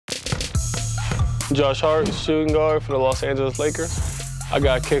Josh Hart, shooting guard for the Los Angeles Lakers. I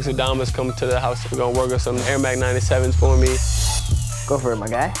got Kickstradomis coming to the house. We're gonna work on some Air Max 97s for me. Go for it, my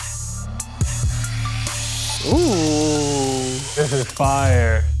guy. Ooh. This is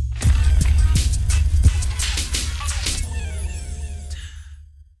fire.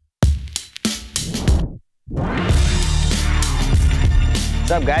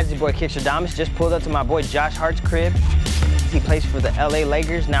 What's up, guys? It's your boy Kickstradomis. Just pulled up to my boy Josh Hart's crib. He plays for the LA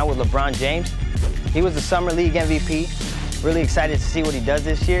Lakers, now with LeBron James. He was the Summer League MVP. Really excited to see what he does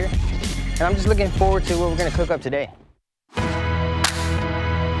this year. And I'm just looking forward to what we're gonna cook up today.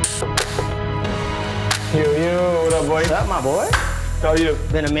 Yo, what up, boy? What's up, my boy? How are you?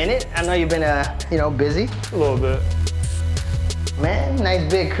 Been a minute. I know you've been, busy. A little bit. Man, nice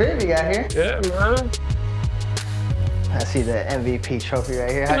big crib you got here. Yeah, man. I see the MVP trophy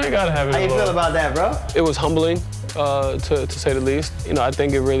right here. I gotta have it. How you feel about that, bro? It was humbling, to say the least. You know, I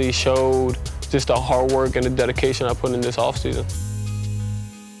think it really showed just the hard work and the dedication I put in this offseason.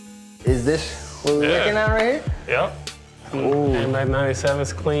 Is this what we're working on right here? Yep. Ooh. And like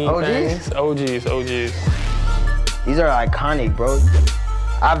 97's clean OGs? things. OGs. These are iconic, bro.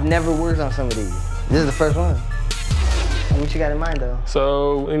 I've never worked on some of these. This is the first one. What you got in mind, though?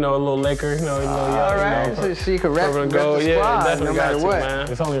 So, you know, a little Laker, all right, so you can rep the squad, definitely no matter what. Man.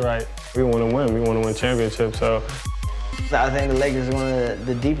 It's only right. We want to win. We want to win championships, so. I think the Lakers are one of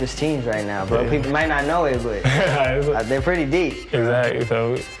the deepest teams right now, bro. Yeah. People might not know it, but they're pretty deep. Exactly,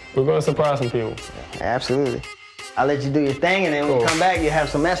 so we're going to surprise some people. Yeah, absolutely. I'll let you do your thing, and then when you come back, you have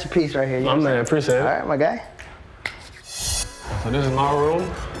some masterpiece right here. My man, appreciate it. All right, my guy. So this is my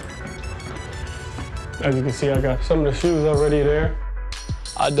room. As you can see, I got some of the shoes already there.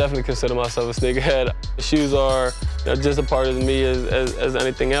 I definitely consider myself a sneakerhead. The shoes are just a part of me as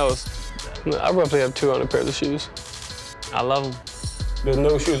anything else. I roughly have 200 pairs of shoes. I love them. There's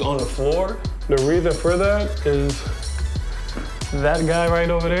no shoes on the floor. The reason for that is that guy right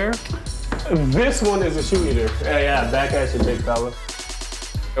over there. This one is a shoe eater. Yeah, back at you, big fella.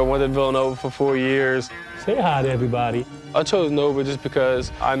 I went to Villanova for 4 years. Say hi to everybody. I chose Nova just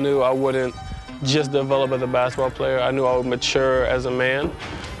because I knew I wouldn't just develop as a basketball player. I knew I would mature as a man.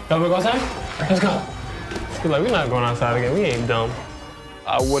 Y'all wanna go outside? Let's go. He's like, we're not going outside again. We ain't dumb.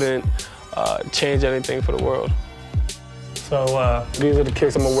 I wouldn't change anything for the world. So these are the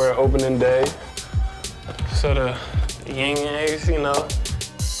kicks I'm gonna wear opening day. So the yin yangs, you know.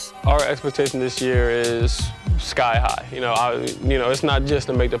 Our expectation this year is sky high. You know, it's not just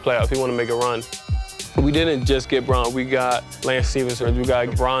to make the playoffs. We want to make a run. We didn't just get Bron. We got Lance Stevenson. We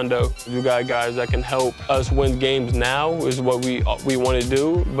got Rondo. We got guys that can help us win games now is what we want to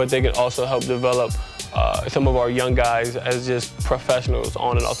do, but they can also help develop some of our young guys as just professionals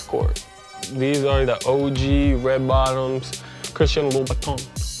on and off the court. These are the OG red bottoms, Christian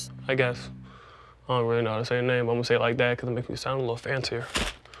Louboutin, I guess. I don't really know how to say the name. I'm gonna say it like that because it makes me sound a little fancier.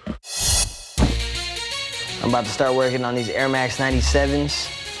 I'm about to start working on these Air Max 97s,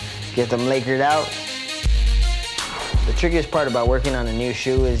 get them lakered out. The trickiest part about working on a new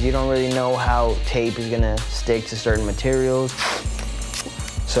shoe is you don't really know how tape is gonna stick to certain materials.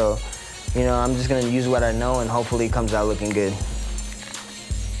 So, you know, I'm just gonna use what I know and hopefully it comes out looking good.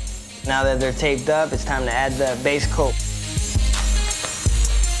 Now that they're taped up, it's time to add the base coat.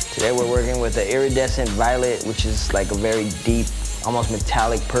 Today we're working with the iridescent violet, which is like a very deep, almost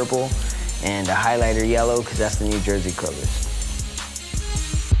metallic purple, and a highlighter yellow, because that's the New Jersey colors.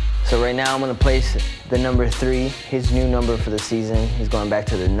 So right now I'm gonna place the number 3, his new number for the season. He's going back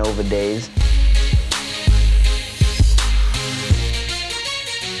to the Nova days.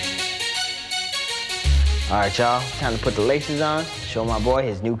 All right, y'all, time to put the laces on, show my boy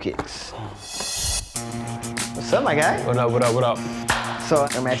his new kicks. What's up, my guy? What up, what up, what up? So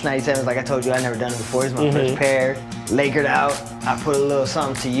Air Max 97s, like I told you, I've never done it before. It's my first pair, lakered out. I put a little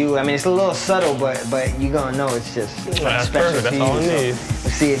something to you. I mean, it's a little subtle, but you're gonna know it's just that's special perfect. to That's all you. I need. So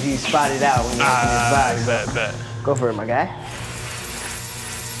let's see if you spot it out when you open this box. Bet. Go for it, my guy.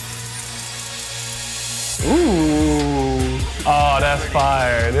 Ooh. Oh, that's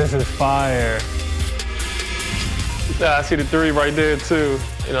fire. This is fire. Yeah, I see the 3 right there, too.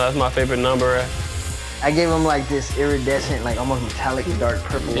 You know, that's my favorite number. I gave him like this iridescent, like almost metallic dark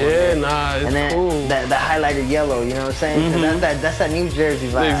purple. Yeah, nah, it's and then cool. the highlighter yellow, you know what I'm saying? That's that New Jersey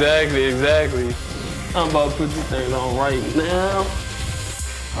vibe. Exactly. I'm about to put these things on right now.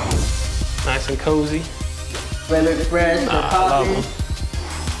 Nice and cozy. They look fresh, they're popping.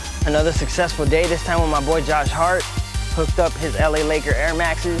 Another successful day, this time with my boy Josh Hart. Hooked up his LA Laker Air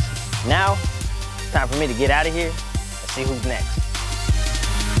Maxes. Now, it's time for me to get out of here and see who's next.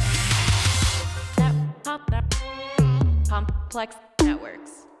 Complex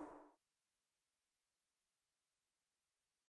Networks.